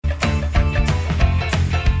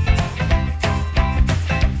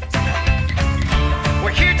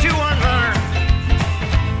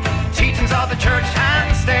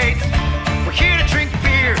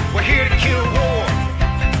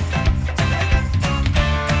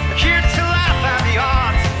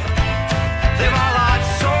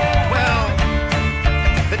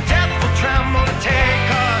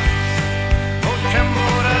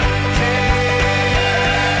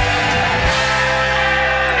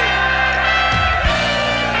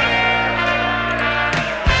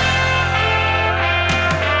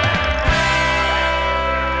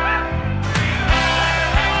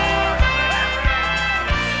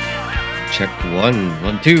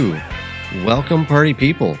Two. Welcome, party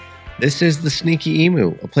people. This is the Sneaky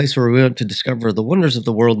Emu, a place where we want to discover the wonders of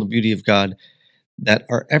the world and the beauty of God that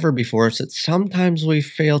are ever before us that sometimes we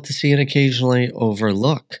fail to see and occasionally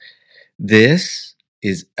overlook. This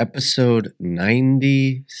is episode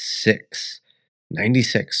 96.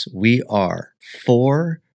 96. We are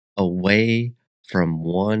 4 away from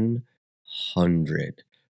 100.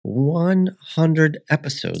 100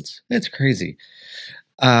 episodes. That's crazy.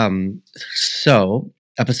 So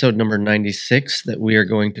episode number 96 that we are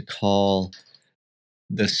going to call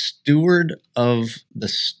the Steward of the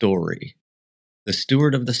Story. The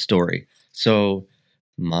Steward of the Story. So,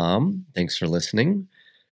 Mom, thanks for listening.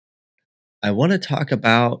 I want to talk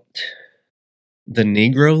about the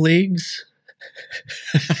Negro Leagues.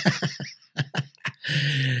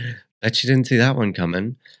 Bet you didn't see that one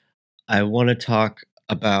coming. I want to talk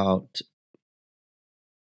about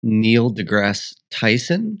Neil deGrasse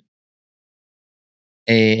Tyson.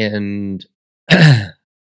 And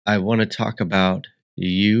I want to talk about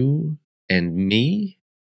you and me.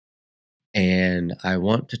 And I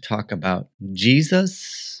want to talk about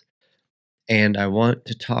Jesus. And I want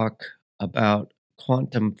to talk about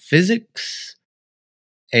quantum physics.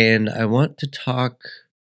 And I want to talk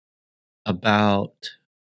about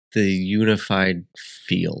the unified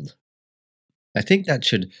field. I think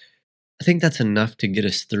that's enough to get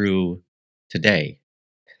us through today.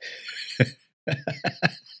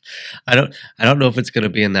 I don't know if it's going to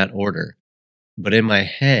be in that order, but in my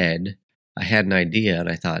head, I had an idea and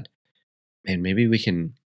I thought, man, maybe we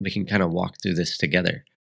can kind of walk through this together.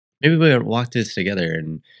 Maybe we can walk through this together.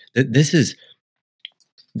 And this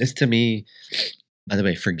to me, by the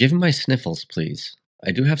way, forgive my sniffles, please.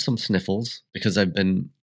 I do have some sniffles because I've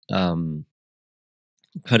been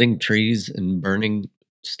cutting trees and burning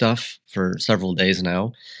stuff for several days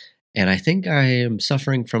now. And I think I am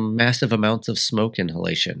suffering from massive amounts of smoke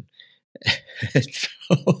inhalation.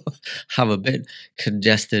 So I'm a bit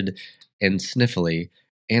congested and sniffly,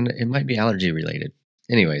 and it might be allergy related.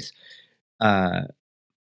 Anyways,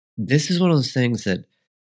 this is one of those things that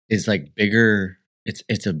is like bigger.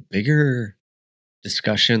 It's a bigger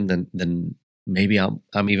discussion than maybe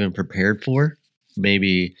I'm even prepared for,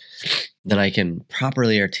 maybe that I can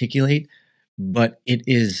properly articulate. But it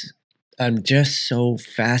is. I'm just so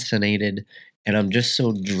fascinated, and I'm just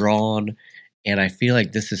so drawn, and I feel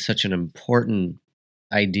like this is such an important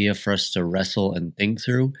idea for us to wrestle and think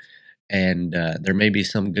through. And there may be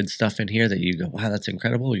some good stuff in here that you go, wow, that's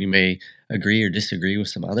incredible. You may agree or disagree with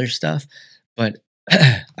some other stuff, but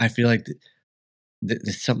I feel like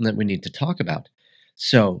it's something that we need to talk about.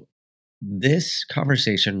 So this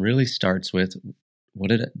conversation really starts with,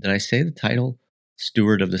 did I say the title?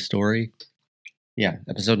 Steward of the Story? Yeah,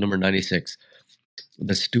 episode number 96,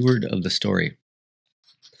 the Steward of the Story.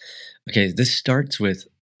 Okay, this starts with,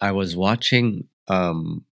 I was watching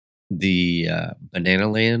the Banana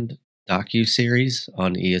Land docu-series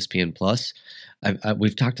on ESPN Plus.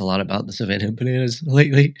 We've talked a lot about the Savannah Bananas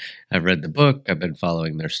lately. I've read the book, I've been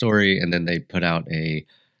following their story, and then they put out a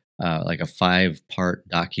 5-part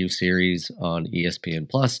docu-series on ESPN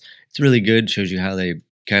Plus. It's really good, shows you how they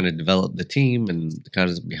kind of developed the team and kind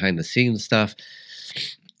of behind the scenes stuff.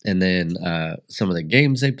 And then some of the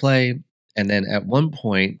games they play. And then at one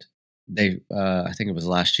point, they I think it was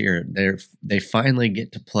last year, they finally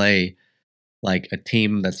get to play like a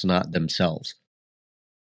team that's not themselves.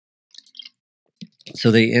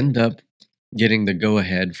 So they end up getting the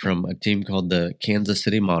go-ahead from a team called the Kansas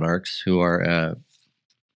City Monarchs, who are,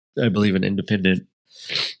 I believe, an independent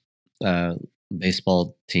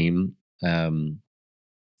baseball team. And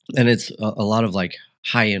it's a lot of like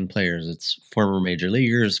high-end players. It's former major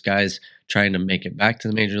leaguers, guys trying to make it back to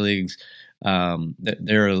the major leagues.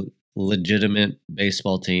 They're a legitimate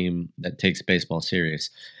baseball team that takes baseball serious.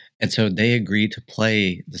 And so they agreed to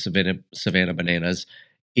play the Savannah Bananas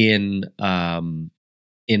in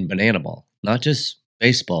banana ball, not just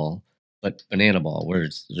baseball, but banana ball, where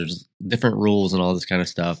there's different rules and all this kind of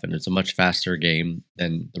stuff, and it's a much faster game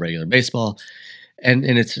than the regular baseball. And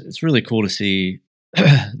it's really cool to see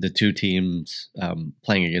the two teams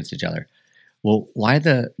playing against each other. Well, why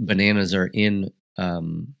the Bananas are in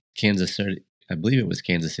Kansas City, I believe it was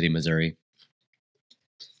Kansas City, Missouri.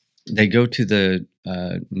 They go to the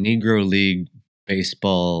Negro League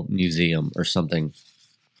Baseball Museum or something.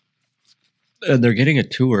 And they're getting a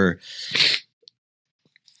tour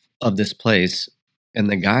of this place. And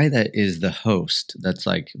the guy that is the host, that's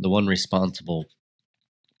like the one responsible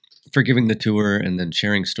for giving the tour and then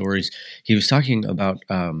sharing stories, he was talking about,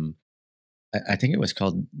 I think it was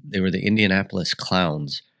called, they were the Indianapolis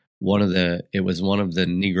Clowns. It was one of the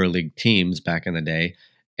Negro League teams back in the day.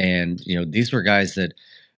 And these were guys that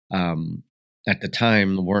at the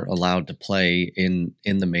time weren't allowed to play in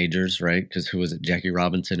the majors, right? Because who was it? Jackie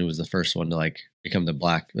Robinson, who was the first one to like become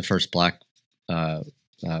the first black uh,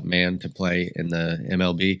 man to play in the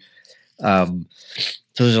MLB. So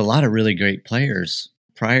there's a lot of really great players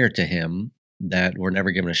prior to him that were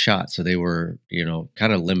never given a shot. So they were,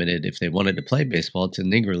 kind of limited if they wanted to play baseball to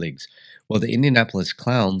negro leagues. Well, the Indianapolis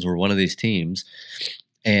Clowns were one of these teams,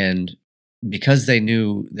 and because they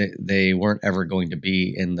knew that they weren't ever going to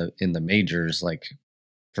be in the majors like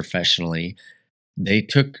professionally, they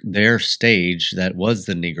took their stage that was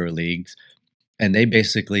the negro leagues, and they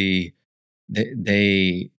basically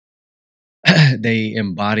they they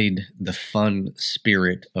embodied the fun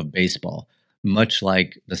spirit of baseball, much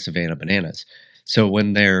like the Savannah Bananas. So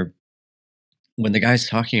when the guy's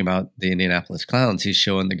talking about the Indianapolis Clowns, he's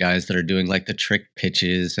showing the guys that are doing like the trick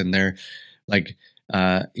pitches, and they're like,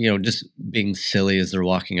 just being silly as they're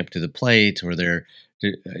walking up to the plate, or they're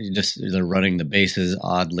running the bases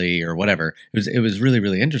oddly or whatever. It was really,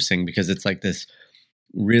 really interesting because it's like this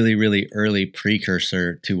really, really early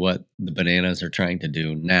precursor to what the Bananas are trying to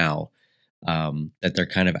do now. That they're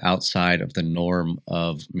kind of outside of the norm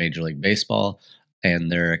of Major League Baseball,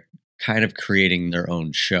 and they're kind of creating their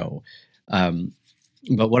own show.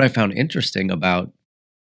 But what I found interesting about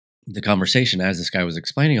the conversation as this guy was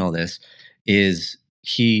explaining all this is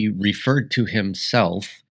he referred to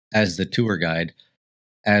himself as the tour guide,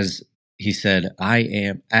 as he said, I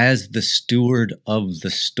am, as the steward of the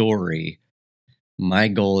story, my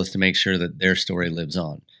goal is to make sure that their story lives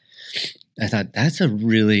on. I thought that's a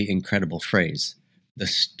really incredible phrase, the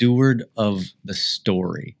steward of the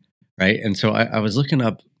story, right? And so I was looking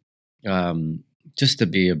up, just to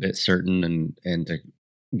be a bit certain and to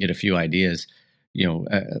get a few ideas.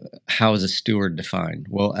 How is a steward defined?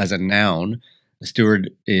 Well, as a noun, a steward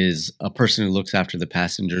is a person who looks after the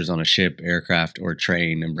passengers on a ship, aircraft, or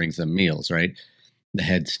train and brings them meals, right? The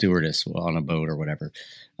head stewardess on a boat or whatever.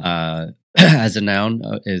 As a noun,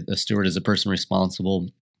 a steward is a person responsible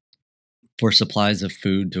for supplies of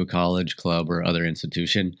food to a college, club, or other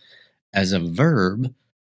institution. As a verb,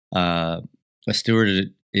 a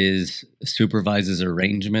steward supervises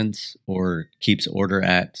arrangements or keeps order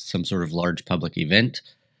at some sort of large public event.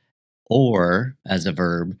 Or as a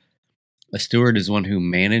verb, a steward is one who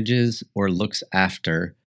manages or looks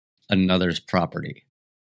after another's property.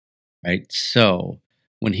 Right? So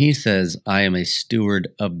when he says, I am a steward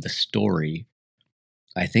of the story,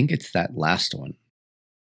 I think it's that last one,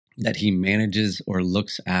 that he manages or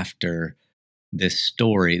looks after this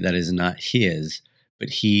story that is not his, but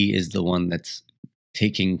he is the one that's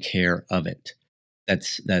taking care of it,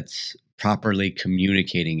 that's properly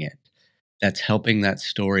communicating it, that's helping that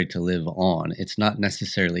story to live on. It's not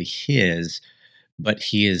necessarily his, but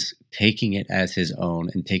he is taking it as his own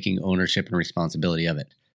and taking ownership and responsibility of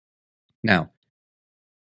it. Now,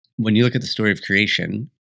 when you look at the story of creation,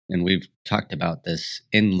 and we've talked about this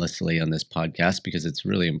endlessly on this podcast because it's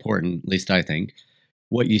really important, at least I think,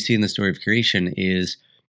 what you see in the story of creation is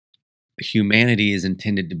humanity is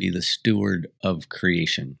intended to be the steward of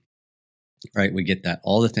creation, right? We get that.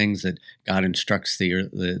 All the things that God instructs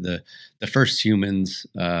the first humans,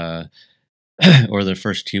 or the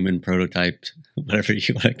first human prototype, whatever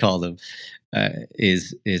you want to call them,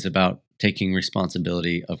 is about taking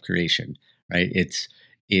responsibility of creation, right?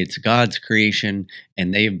 It's God's creation,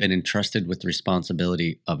 and they have been entrusted with the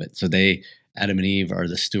responsibility of it. So Adam and Eve, are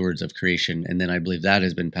the stewards of creation. And then I believe that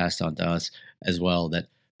has been passed on to us as well, that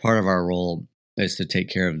part of our role is to take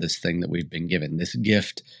care of this thing that we've been given, this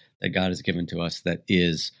gift that God has given to us that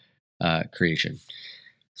is creation.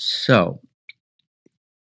 So,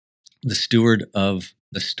 the steward of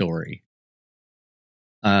the story.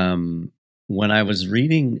 When I was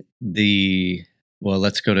reading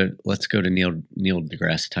let's go to Neil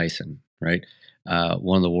deGrasse Tyson, right?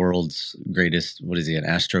 One of the world's greatest. What is he? An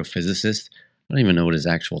astrophysicist? I don't even know what his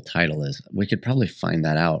actual title is. We could probably find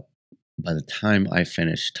that out by the time I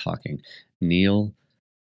finish talking. Neil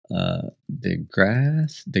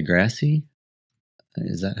deGrasse.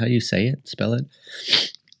 Is that how you say it? Spell it.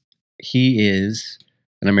 He is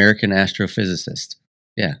an American astrophysicist.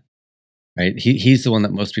 Yeah. Right. He's the one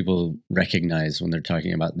that most people recognize when they're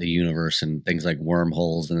talking about the universe and things like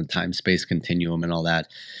wormholes and the time-space continuum and all that.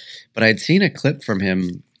 But I'd seen a clip from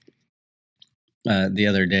him the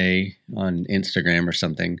other day on Instagram or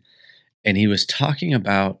something, and he was talking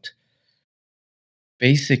about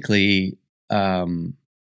basically how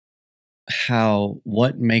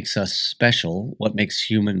what makes us special, what makes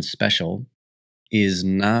humans special, is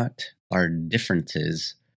not our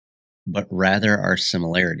differences, but rather our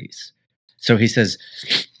similarities. So he says,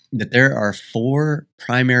 that there are four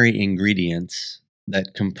primary ingredients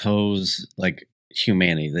that compose like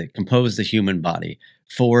humanity, that compose the human body.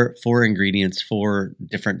 Four ingredients, four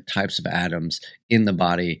different types of atoms in the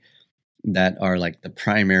body that are like the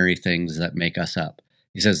primary things that make us up.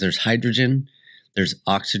 He says there's hydrogen, there's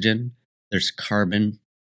oxygen, there's carbon,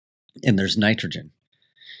 and there's nitrogen.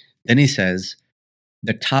 Then he says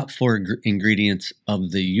the top four ingredients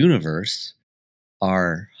of the universe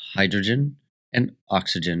are hydrogen and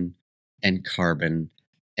oxygen and carbon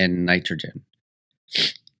and nitrogen.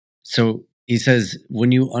 So he says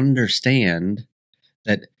when you understand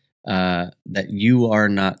that that you are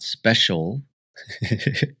not special,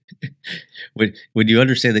 when you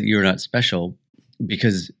understand that you are not special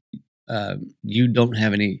because you don't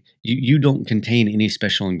have any, you don't contain any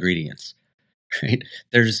special ingredients, right?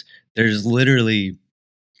 There's literally,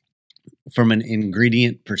 from an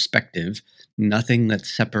ingredient perspective, nothing that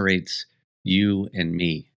separates you and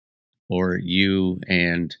me, or you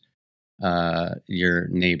and your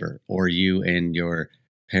neighbor, or you and your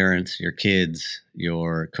parents, your kids,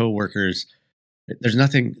 your coworkers. There's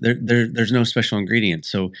nothing there's no special ingredients.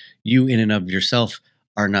 So you in and of yourself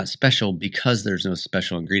are not special because there's no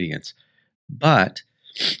special ingredients. But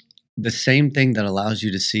the same thing that allows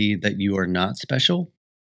you to see that you are not special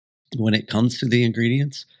when it comes to the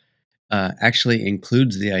ingredients actually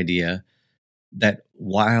includes the idea that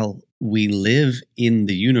while we live in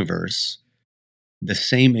the universe, the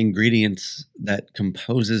same ingredients that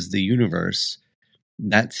composes the universe,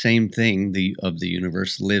 that same thing of the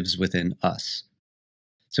universe lives within us.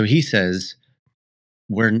 So he says,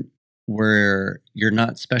 where you're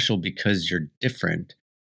not special because you're different.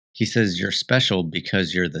 He says you're special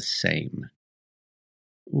because you're the same.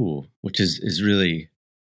 Ooh, which is really,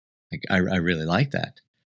 like, I really like that.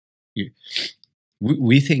 You,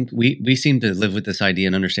 we think we seem to live with this idea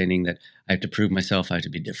and understanding that I have to prove myself, I have to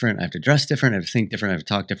be different, I have to dress different, I have to think different, I have to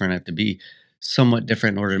talk different, I have to be somewhat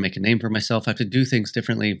different in order to make a name for myself, I have to do things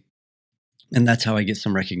differently, and that's how I get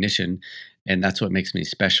some recognition, and that's what makes me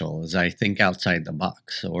special, is I think outside the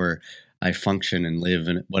box, or I function and live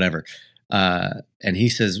and whatever. And he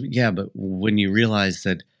says, yeah, but when you realize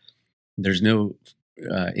that there's no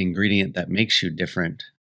ingredient that makes you different,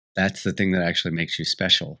 that's the thing that actually makes you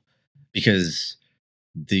special, because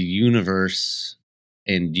the universe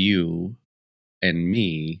and you and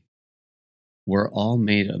me, we're all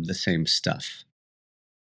made of the same stuff.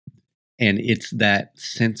 And it's that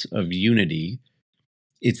sense of unity,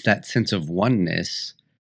 it's that sense of oneness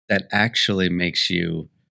that actually makes you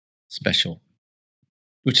special,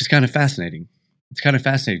 which is kind of fascinating. It's kind of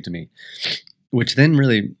fascinating to me, which then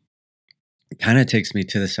really kind of takes me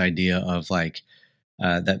to this idea of like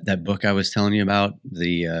that book I was telling you about,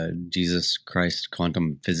 the Jesus Christ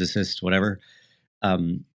quantum physicist, whatever.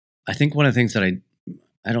 I think one of the things that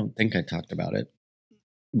I don't think I talked about it,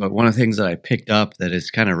 but one of the things that I picked up that has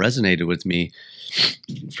kind of resonated with me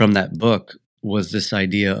from that book was this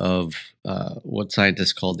idea of what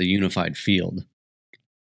scientists call the unified field.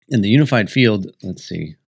 And the unified field, let's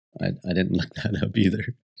see, I didn't look that up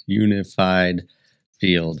either. Unified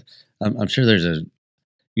field. I'm sure there's a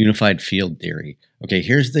unified field theory. Okay,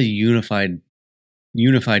 here's the unified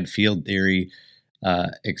field theory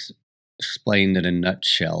explained in a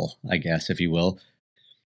nutshell, I guess, if you will.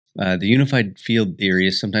 The unified field theory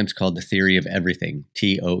is sometimes called the theory of everything,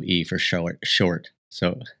 TOE for short.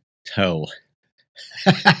 So, toe.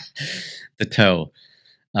 The toe.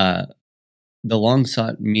 The long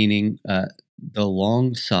sought meaning, the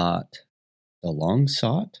long sought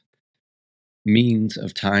means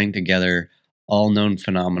of tying together all known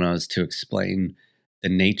phenomena to explain the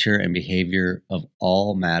nature and behavior of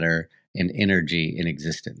all matter and energy in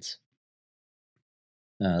existence.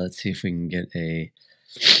 Let's see if we can get a.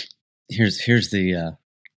 Here's the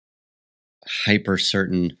hyper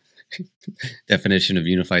certain definition of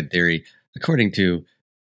unified theory according to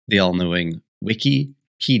the all-knowing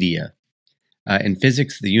Wikipedia. In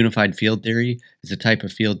physics, the unified field theory is a type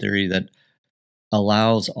of field theory that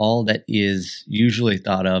allows all that is usually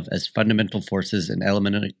thought of as fundamental forces and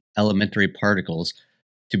elementary particles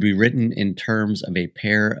to be written in terms of a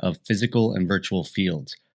pair of physical and virtual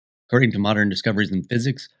fields. According to modern discoveries in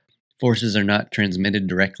physics, forces are not transmitted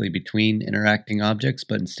directly between interacting objects,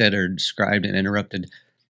 but instead are described and interrupted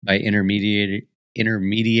by intermediary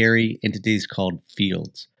entities called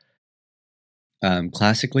fields.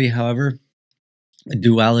 Classically, however, a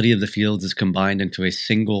duality of the fields is combined into a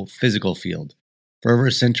single physical field. For over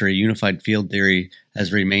a century, unified field theory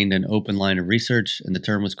has remained an open line of research, and the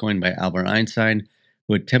term was coined by Albert Einstein,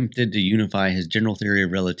 who attempted to unify his general theory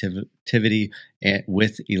of relativity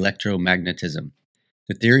with electromagnetism.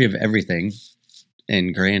 The theory of everything,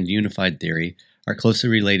 and grand unified theory are closely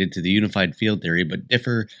related to the unified field theory, but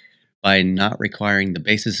differ by not requiring the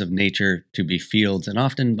basis of nature to be fields, and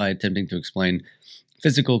often by attempting to explain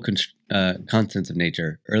physical constants of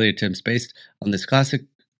nature. Early attempts based on this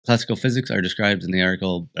classical physics are described in the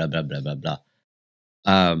article blah blah blah blah blah.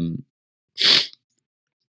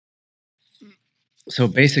 So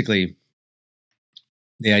basically,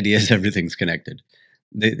 the idea is everything's connected.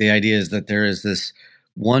 The idea is that there is this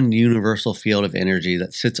one universal field of energy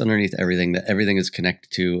that sits underneath everything, that everything is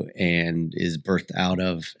connected to and is birthed out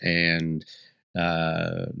of and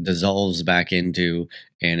dissolves back into.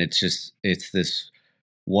 And it's this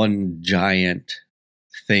one giant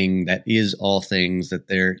thing that is all things, that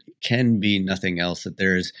there can be nothing else, that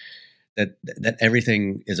there's that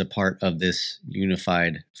everything is a part of this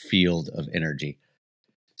unified field of energy.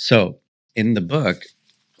 So in the book,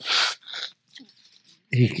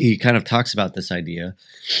 he kind of talks about this idea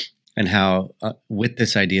and how with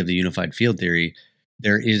this idea of the unified field theory,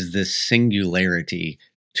 there is this singularity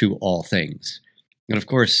to all things. And of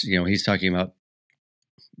course, he's talking about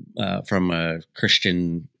from a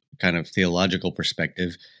Christian kind of theological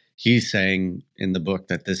perspective. He's saying in the book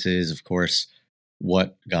that this is, of course,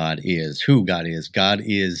 what God is, who God is. God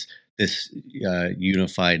is this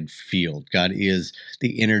unified field. God is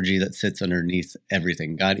the energy that sits underneath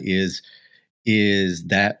everything. God is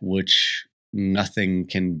that which nothing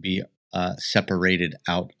can be separated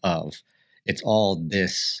out of. It's all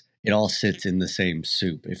this. It all sits in the same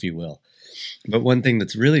soup, if you will. But one thing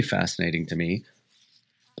that's really fascinating to me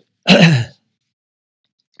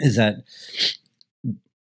is that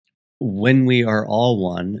when we are all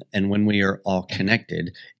one and when we are all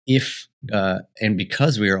connected, and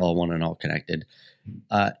because we are all one and all connected,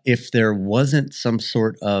 if there wasn't some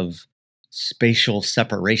sort of spatial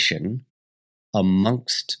separation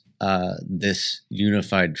amongst this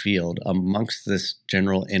unified field, amongst this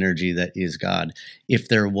general energy that is God, if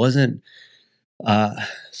there wasn't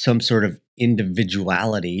some sort of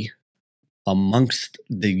individuality amongst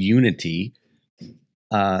the unity,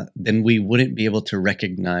 then we wouldn't be able to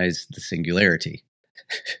recognize the singularity.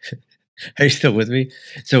 Are you still with me?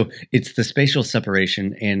 So it's the spatial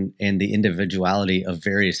separation and the individuality of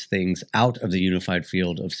various things out of the unified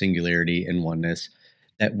field of singularity and oneness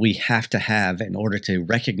that we have to have in order to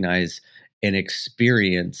recognize and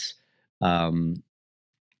experience and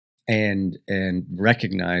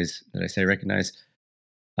recognize, did I say recognize?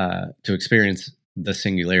 To experience the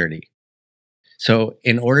singularity. So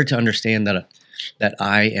in order to understand that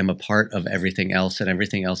I am a part of everything else and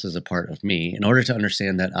everything else is a part of me, in order to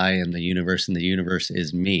understand that I am the universe and the universe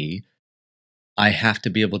is me, I have to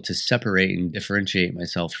be able to separate and differentiate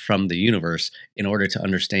myself from the universe in order to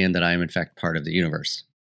understand that I am in fact part of the universe.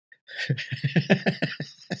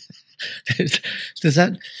 Does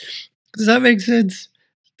that make sense?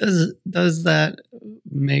 Does that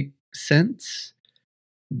make sense?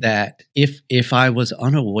 That if I was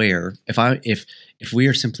unaware, if we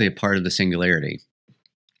are simply a part of the singularity,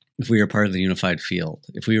 if we are part of the unified field,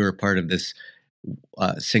 if we were a part of this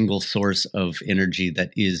single source of energy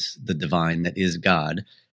that is the divine, that is God,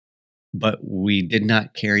 but we did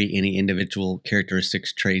not carry any individual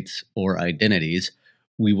characteristics, traits, or identities,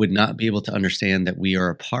 we would not be able to understand that we are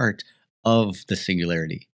a part of the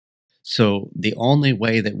singularity. So the only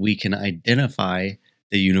way that we can identify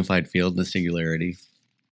the unified field, the singularity,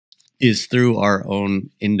 is through our own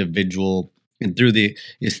individual, and through the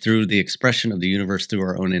expression of the universe through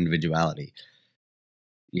our own individuality.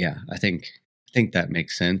 Yeah, I think that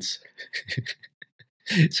makes sense.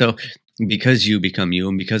 So because you become you,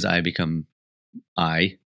 and because I become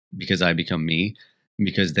I, because I become me,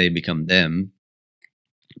 because they become them,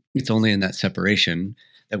 it's only in that separation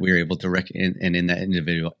that we are able to and in that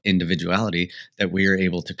individuality that we are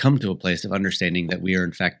able to come to a place of understanding that we are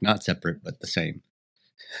in fact not separate but the same.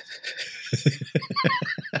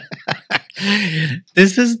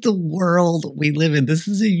 This is the world we live in. This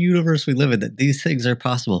is a universe we live in, that these things are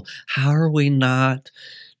possible. How are we not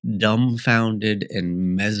dumbfounded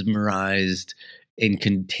and mesmerized and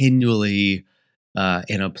continually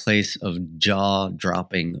in a place of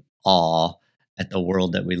jaw-dropping awe at the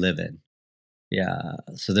world that we live in? Yeah.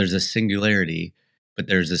 So there's a singularity, but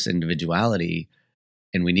there's this individuality,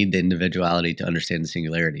 and we need the individuality to understand the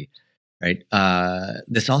singularity. Right.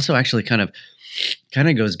 This also actually kind of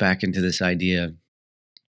goes back into this idea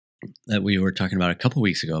that we were talking about a couple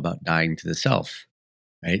weeks ago about dying to the self.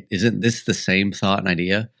 Right? Isn't this the same thought and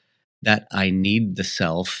idea that I need the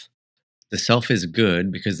self? The self is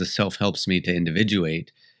good because the self helps me to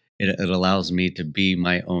individuate. It allows me to be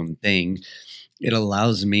my own thing. It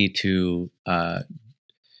allows me to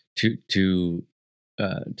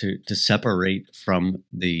to separate from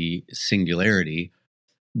the singularity.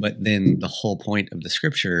 But then the whole point of the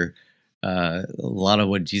scripture, a lot of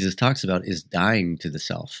what Jesus talks about is dying to the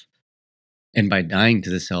self. And by dying to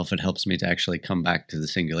the self, it helps me to actually come back to the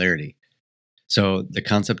singularity. So the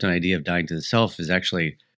concept and idea of dying to the self is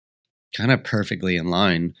actually kind of perfectly in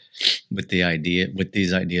line with these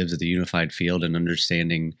ideas of the unified field and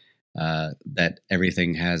understanding that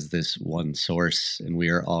everything has this one source and we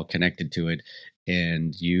are all connected to it.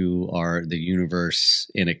 And you are the universe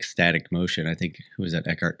in ecstatic motion. I think, who is that?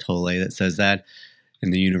 Eckhart Tolle that says that.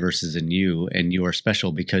 And the universe is in you, and you are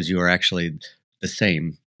special because you are actually the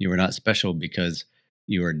same. You are not special because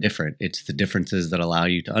you are different. It's the differences that allow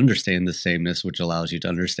you to understand the sameness, which allows you to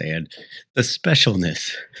understand the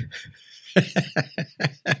specialness.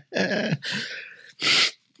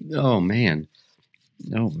 Oh man.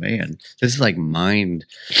 This is like mind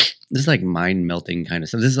melting kind of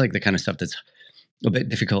stuff. This is like the kind of stuff that's a bit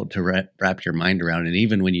difficult to wrap your mind around. And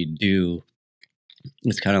even when you do,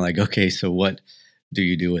 it's kind of like, okay, so what do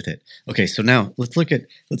you do with it? Okay, so now let's look at,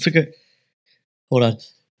 hold on.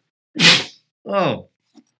 Oh,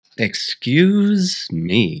 excuse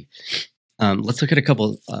me. Let's look at a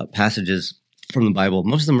couple passages from the Bible.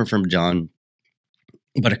 Most of them are from John,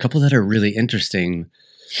 but a couple that are really interesting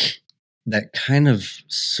that kind of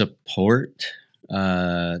support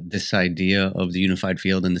this idea of the unified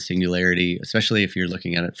field and the singularity, especially if you're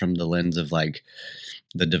looking at it from the lens of like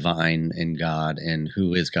the divine and God and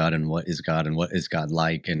who is God and what is God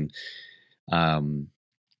like. And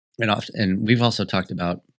we've also talked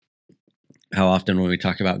about how often when we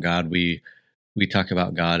talk about God, we talk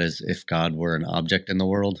about God as if God were an object in the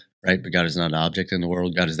world, right? But God is not an object in the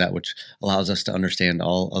world. God is that which allows us to understand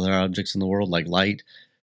all other objects in the world, like light.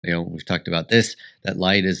 We've talked about this, that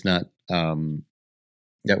light is not,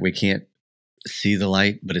 that we can't see the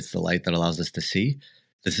light, but it's the light that allows us to see.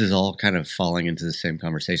 This is all kind of falling into the same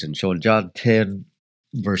conversation. So in John 10,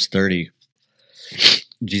 verse 30,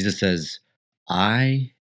 Jesus says,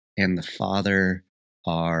 I and the Father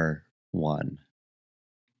are one.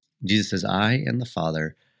 Jesus says, I and the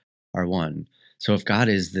Father are one. So if God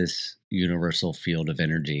is this universal field of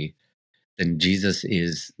energy, then Jesus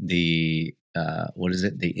is the,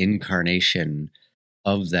 the incarnation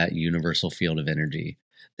of that universal field of energy.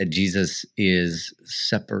 That Jesus is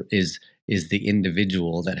separate, is the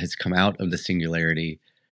individual that has come out of the singularity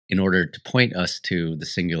in order to point us to the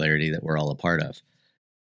singularity that we're all a part of.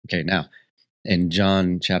 Okay, now in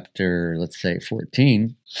John chapter,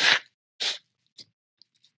 14,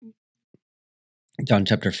 John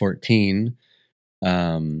chapter 14,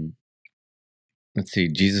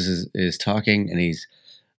 Jesus is talking, and he's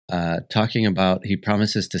talking about, he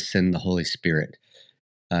promises to send the Holy Spirit.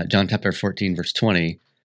 John chapter 14, verse 20,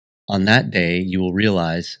 on that day you will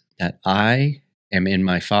realize that I am in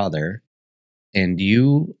my Father, and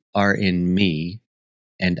you are in me,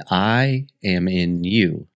 and I am in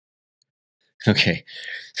you. Okay,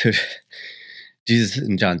 so Jesus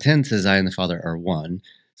in John 10 says, I and the Father are one.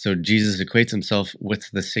 So Jesus equates himself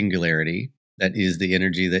with the singularity, that is the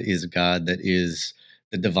energy, that is God, that is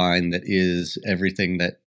the divine, that is everything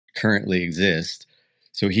that currently exists.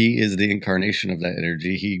 So he is the incarnation of that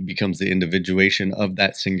energy. He becomes the individuation of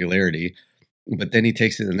that singularity. But then he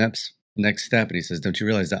takes it the next step, and he says, don't you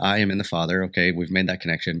realize that I am in the Father? Okay, we've made that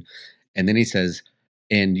connection. And then he says,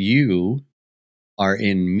 and you are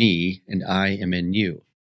in me, and I am in you.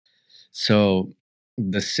 So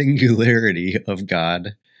the singularity of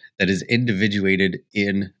God that is individuated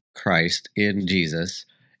in Christ, in Jesus,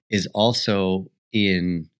 is also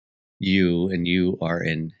in you, and you are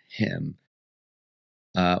in him.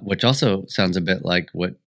 Which also sounds a bit like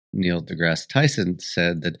what Neil deGrasse Tyson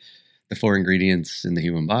said, that the four ingredients in the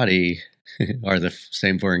human body are the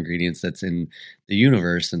same four ingredients that's in the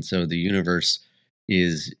universe. And so the universe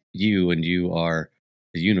is you, and you are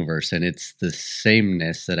the universe. And it's the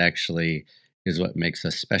sameness that actually is what makes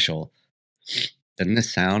us special. Doesn't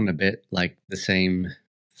this sound a bit like the same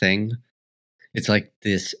thing? It's like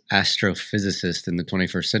this astrophysicist in the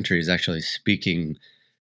 21st century is actually speaking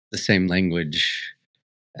the same language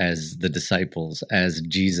as the disciples, as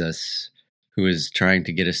Jesus, who is trying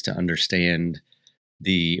to get us to understand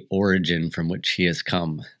the origin from which he has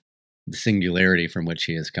come, the singularity from which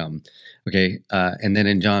he has come. Okay, and then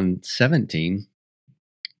in John 17,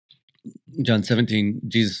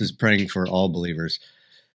 Jesus is praying for all believers.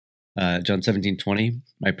 John 17:20,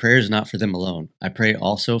 my prayer is not for them alone. I pray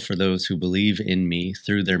also for those who believe in me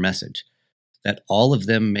through their message, that all of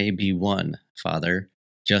them may be one, Father,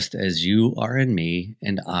 just as you are in me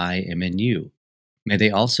and I am in you. May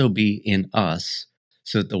they also be in us,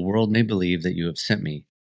 so that the world may believe that you have sent me.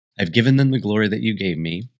 I've given them the glory that you gave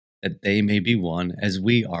me, that they may be one as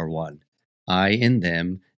we are one, I in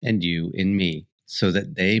them and you in me, so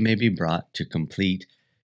that they may be brought to complete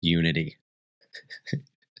unity.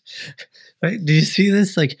 Right? Do you see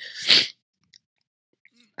this? Like,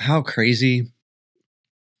 how crazy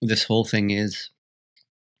this whole thing is?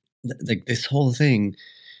 Like, this whole thing,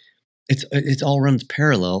 it's all runs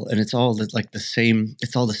parallel, and it's all like the same.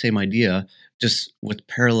 It's all the same idea, just with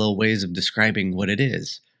parallel ways of describing what it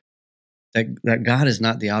is. That God is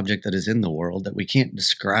not the object that is in the world. That we can't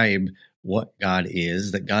describe what God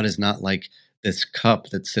is. That God is not like this cup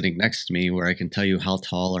that's sitting next to me, where I can tell you how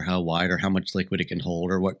tall or how wide or how much liquid it can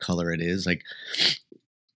hold or what color it is. Like,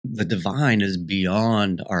 the divine is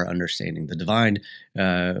beyond our understanding. The divine,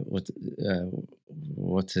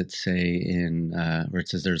 what's it say in where it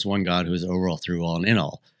says there's one God who is over all, through all, and in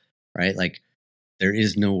all, right? Like, there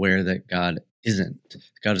is nowhere that God isn't.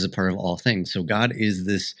 God is a part of all things. So God is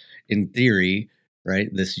this, in theory, right?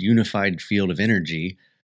 This unified field of energy,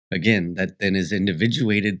 again, that then is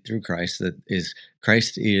individuated through Christ.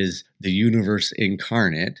 Christ is the universe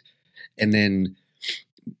incarnate, and then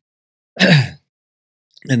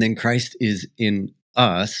and then Christ is in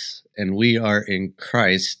us, and we are in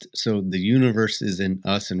Christ. So the universe is in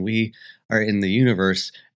us, and we are in the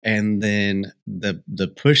universe. And then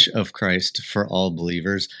the push of Christ for all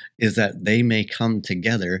believers is that they may come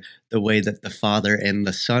together the way that the Father and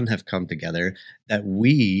the Son have come together, that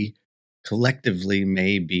we collectively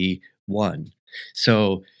may be one.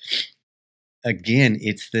 So again,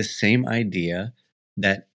 it's this same idea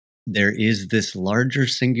that there is this larger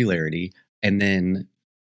singularity, and then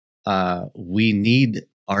we need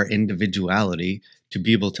our individuality to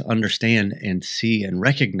be able to understand and see and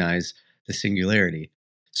recognize the singularity.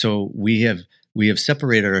 So we have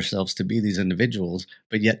separated ourselves to be these individuals,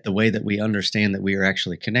 but yet the way that we understand that we are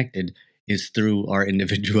actually connected is through our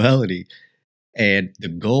individuality. And the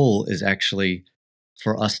goal is actually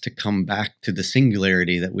for us to come back to the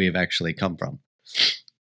singularity that we have actually come from.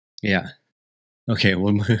 Yeah. Okay,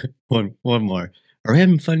 one more. Are we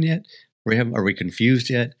having fun yet? Are we confused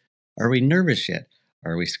yet? Are we nervous yet?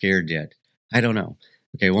 Are we scared yet? I don't know.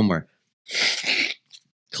 Okay, one more.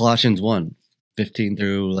 Colossians 1:15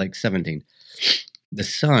 through 17. The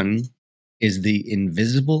Son is the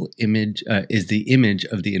image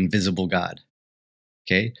of the invisible God.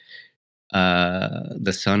 Okay?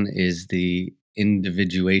 The Son is the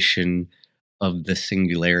individuation of the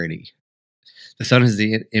singularity. The Son is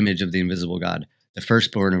the image of the invisible God, the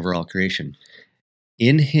firstborn over all creation.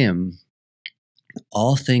 In him,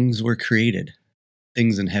 all things were created,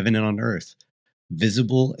 things in heaven and on earth,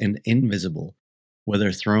 visible and invisible,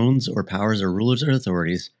 whether thrones or powers or rulers or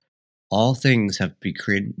authorities. All things have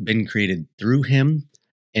been created through him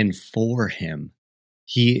and for him.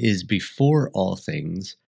 He is before all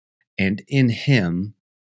things, and in him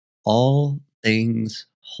all things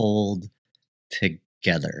hold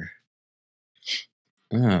together.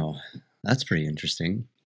 Oh, that's pretty interesting.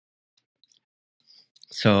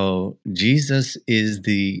 So Jesus is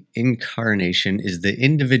the incarnation, is the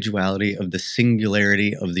individuality of the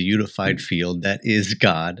singularity of the unified field that is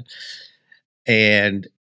God. And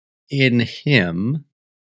in him,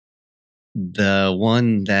 the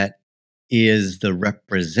one that is the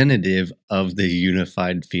representative of the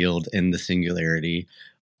unified field and the singularity,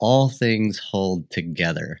 all things hold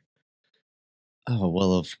together. Oh,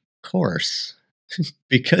 well, of course,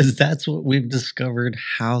 because that's what we've discovered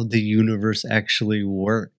how the universe actually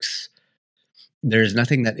works. There's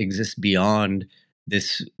nothing that exists beyond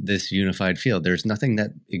this unified field. There's nothing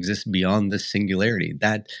that exists beyond this singularity.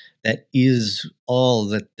 That is all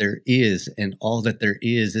that there is, and all that there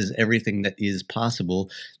is everything that is possible,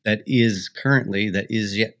 that is currently, that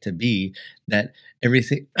is yet to be, that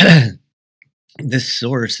everything this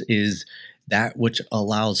source is that which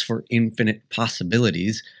allows for infinite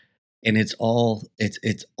possibilities, and it's all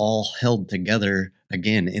held together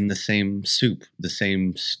again in the same soup, the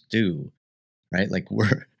same stew, right? Like,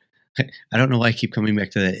 I don't know why I keep coming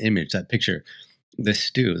back to that image, that picture, this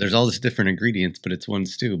stew. There's all these different ingredients, but it's one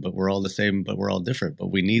stew, but we're all the same, but we're all different. But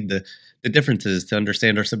we need the differences to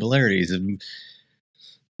understand our similarities. And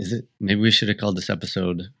maybe we should have called this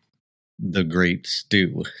episode The Great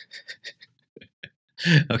Stew.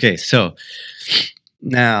 Okay, so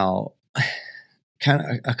now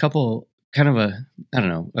a couple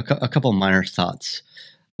minor thoughts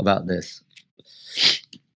about this.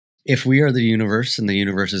 If we are the universe and the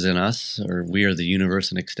universe is in us, or we are the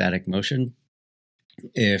universe in ecstatic motion,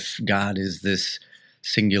 if God is this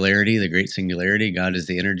singularity, the great singularity, God is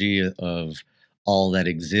the energy of all that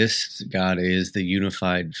exists, God is the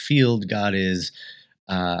unified field, God is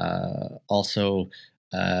also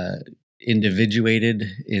uh, individuated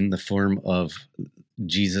in the form of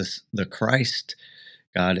Jesus the Christ.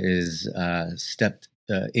 God is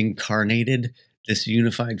incarnated this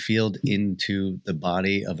unified field into the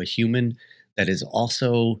body of a human that is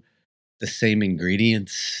also the same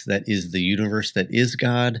ingredients that is the universe that is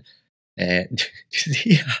God. And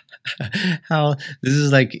yeah, how this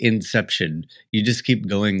is like Inception. You just keep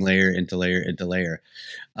going layer into layer into layer.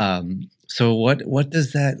 So what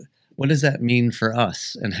does that mean for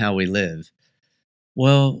us and how we live?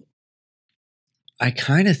 Well, I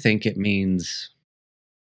kind of think it means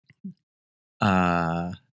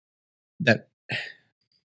uh, that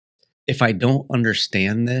if I don't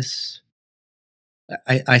understand this,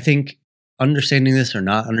 I think understanding this or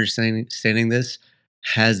not understanding this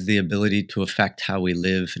has the ability to affect how we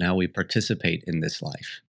live and how we participate in this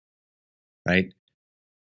life, right?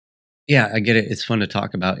 Yeah, I get it. It's fun to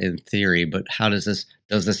talk about in theory, but how does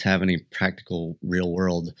this have any practical, real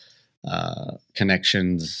world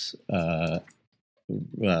connections, um,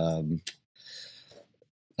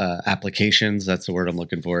 applications? That's the word I'm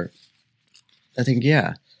looking for. I think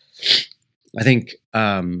yeah. I think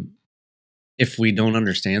if we don't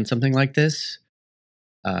understand something like this,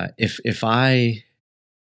 if I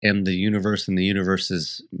am the universe and the universe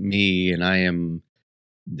is me, and I am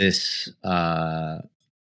this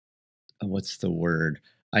what's the word?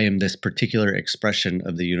 I am this particular expression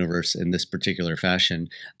of the universe in this particular fashion.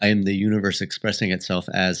 I am the universe expressing itself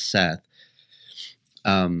as Seth.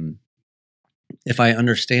 Um, if I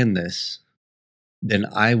understand this, then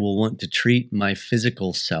I will want to treat my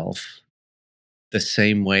physical self the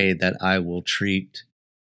same way that I will treat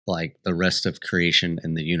like the rest of creation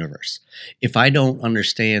and the universe. If I don't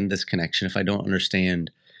understand this connection, if I don't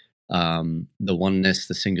understand the oneness,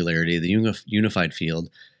 the singularity, the unified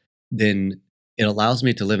field, then it allows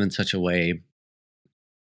me to live in such a way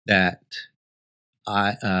that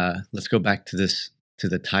I let's go back to this to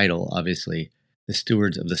the title, obviously, the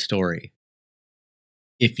stewards of the story.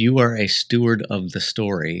 If you are a steward of the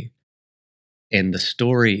story, and the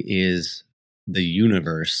story is the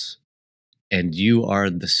universe, and you are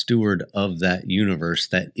the steward of that universe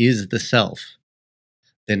that is the self,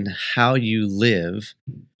 then how you live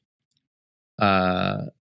uh,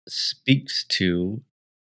 speaks to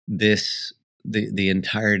this the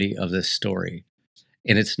entirety of this story.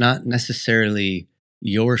 And it's not necessarily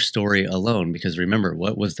your story alone, because remember,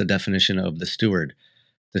 what was the definition of the steward?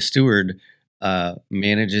 The steward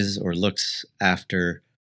manages or looks after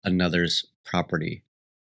another's property.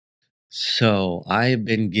 So I've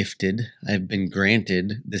been gifted, I've been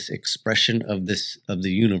granted this expression of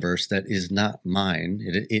the universe that is not mine.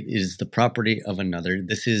 It is the property of another.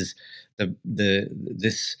 This is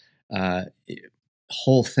this uh,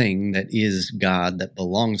 whole thing that is God, that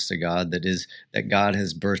belongs to God, that God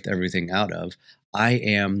has birthed everything out of. I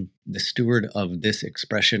am the steward of this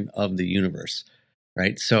expression of the universe,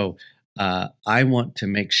 right? So I want to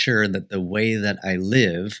make sure that the way that I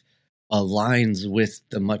live aligns with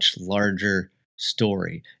the much larger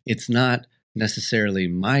story. It's not necessarily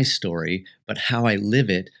my story, but how I live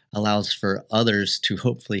it allows for others to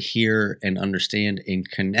hopefully hear and understand and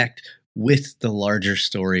connect with the larger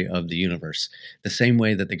story of the universe. The same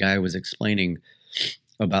way that the guy was explaining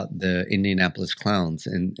about the Indianapolis Clowns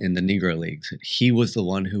in the Negro Leagues. He was the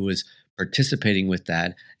one who was participating with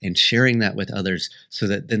that and sharing that with others so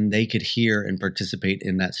that then they could hear and participate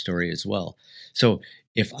in that story as well. So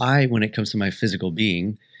if I, when it comes to my physical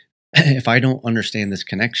being, if I don't understand this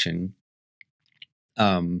connection,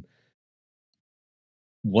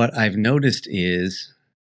 what I've noticed is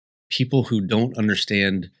people who don't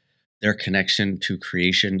understand their connection to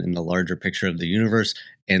creation and the larger picture of the universe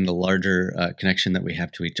and the larger connection that we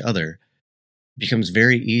have to each other becomes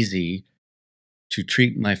very easy to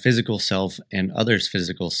treat my physical self and others'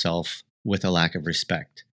 physical self with a lack of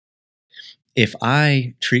respect. If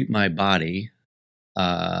I treat my body,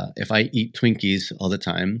 if I eat Twinkies all the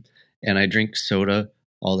time and I drink soda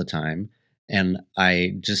all the time, and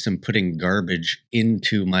I just am putting garbage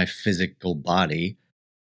into my physical body,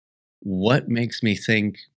 what makes me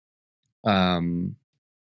think that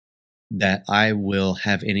I will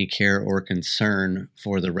have any care or concern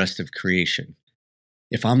for the rest of creation?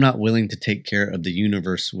 If I'm not willing to take care of the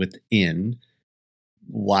universe within,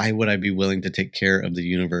 why would I be willing to take care of the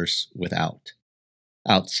universe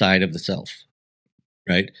outside of the self?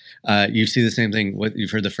 Right? You see the same thing. What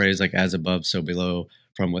you've heard the phrase like "as above, so below,"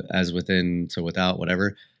 from as within, so without,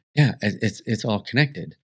 whatever. Yeah, it's all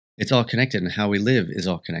connected. It's all connected, and how we live is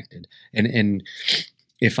all connected. And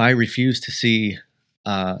if I refuse to see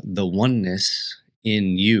the oneness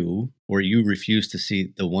in you, or you refuse to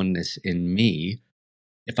see the oneness in me,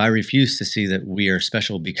 if I refuse to see that we are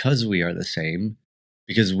special because we are the same,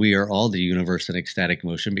 because we are all the universe in ecstatic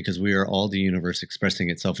motion, because we are all the universe expressing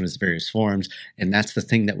itself in its various forms, and that's the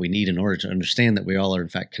thing that we need in order to understand that we all are in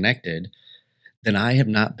fact connected, then I have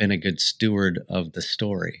not been a good steward of the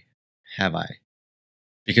story, have I?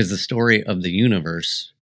 Because the story of the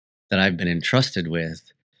universe that I've been entrusted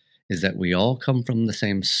with is that we all come from the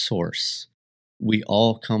same source. We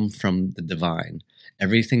all come from the divine.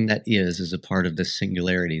 Everything that is a part of this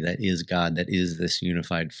singularity that is God, that is this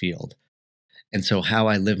unified field. And so how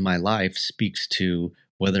I live my life speaks to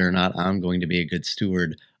whether or not I'm going to be a good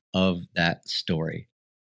steward of that story.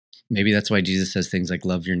 Maybe that's why Jesus says things like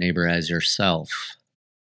love your neighbor as yourself,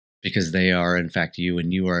 because they are in fact you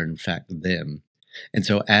and you are in fact them. And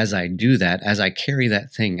so as I do that, as I carry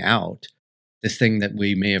that thing out, this thing that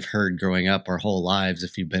we may have heard growing up our whole lives,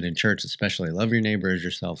 if you've been in church especially, love your neighbor as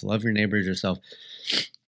yourself, love your neighbor as yourself.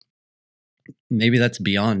 Maybe that's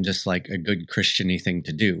beyond just like a good Christian-y thing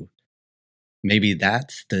to do. Maybe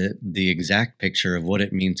that's the exact picture of what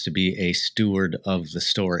it means to be a steward of the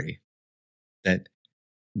story. That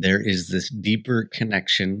there is this deeper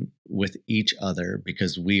connection with each other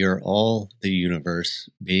because we are all the universe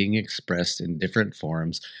being expressed in different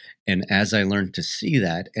forms. And as I learn to see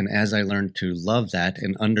that, and as I learn to love that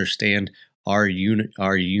and understand our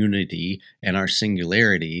unity and our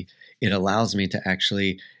singularity, it allows me to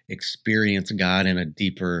actually experience God in a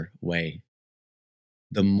deeper way.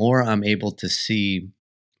 The more I'm able to see,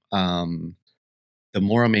 the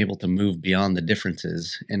more I'm able to move beyond the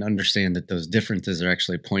differences and understand that those differences are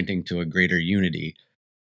actually pointing to a greater unity,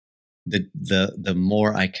 the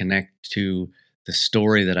more I connect to the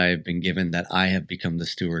story that I have been given that I have become the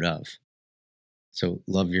steward of. So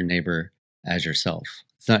love your neighbor as yourself.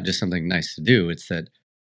 It's not just something nice to do. It's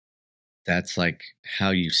that's like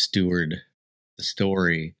how you steward the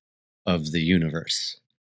story of the universe.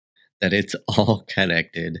 That it's all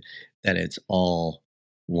connected, that it's all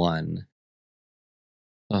one.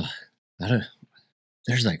 Oh,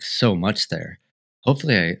 there's like so much there.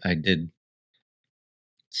 Hopefully I did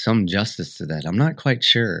some justice to that. I'm not quite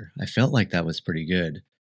sure. I felt like that was pretty good.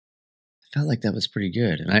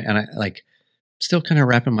 And I like still kind of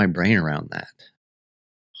wrapping my brain around that.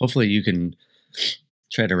 Hopefully you can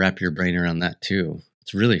try to wrap your brain around that too.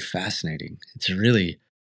 It's really fascinating.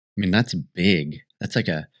 That's big. It's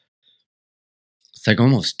like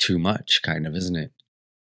almost too much kind of, isn't it?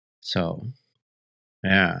 So,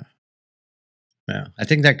 yeah. I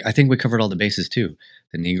think we covered all the bases too.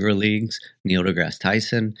 The Negro Leagues, Neil deGrasse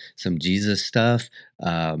Tyson, some Jesus stuff,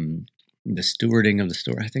 the stewarding of the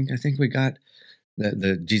story. I think we got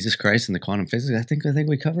the Jesus Christ and the quantum physics. I think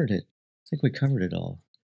we covered it. I think we covered it all.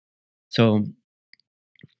 So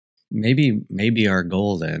maybe our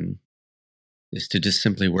goal then is to just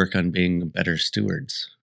simply work on being better stewards,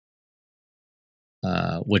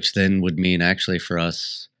 which then would mean actually for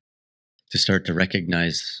us to start to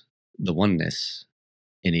recognize the oneness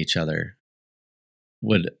in each other,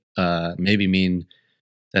 would maybe mean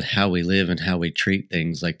that how we live and how we treat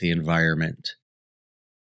things like the environment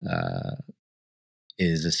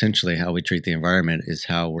is essentially how we treat the environment is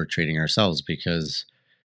how we're treating ourselves, because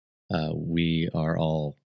we are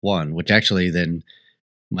all one, which actually then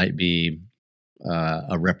might be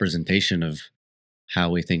a representation of how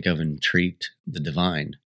we think of and treat the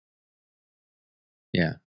divine.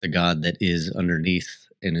 Yeah, the God that is underneath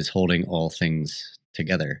and is holding all things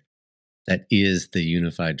together. That is the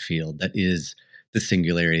unified field. That is the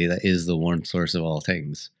singularity. That is the one source of all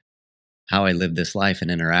things. How I live this life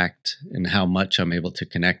and interact and how much I'm able to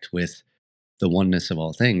connect with the oneness of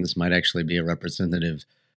all things might actually be a representative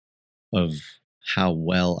of how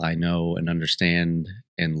well I know and understand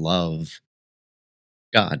and love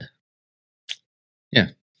God. Yeah.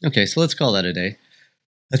 Okay, so let's call that a day.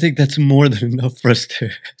 I think that's more than enough for us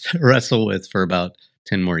to wrestle with for about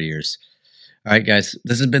 10 more years. All right, guys,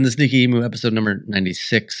 this has been the Sneaky Emu, episode number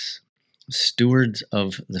 96, Stewards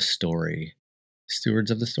of the Story.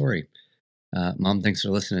 Stewards of the Story. Mom, thanks for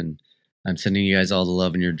listening. I'm sending you guys all the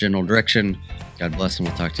love in your general direction. God bless, and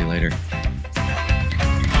we'll talk to you later.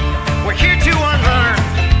 We're here to unlearn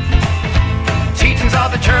teachings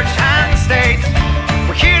of the church and the state.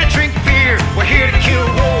 We're here to drink beer. We're here to kill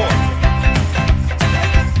war.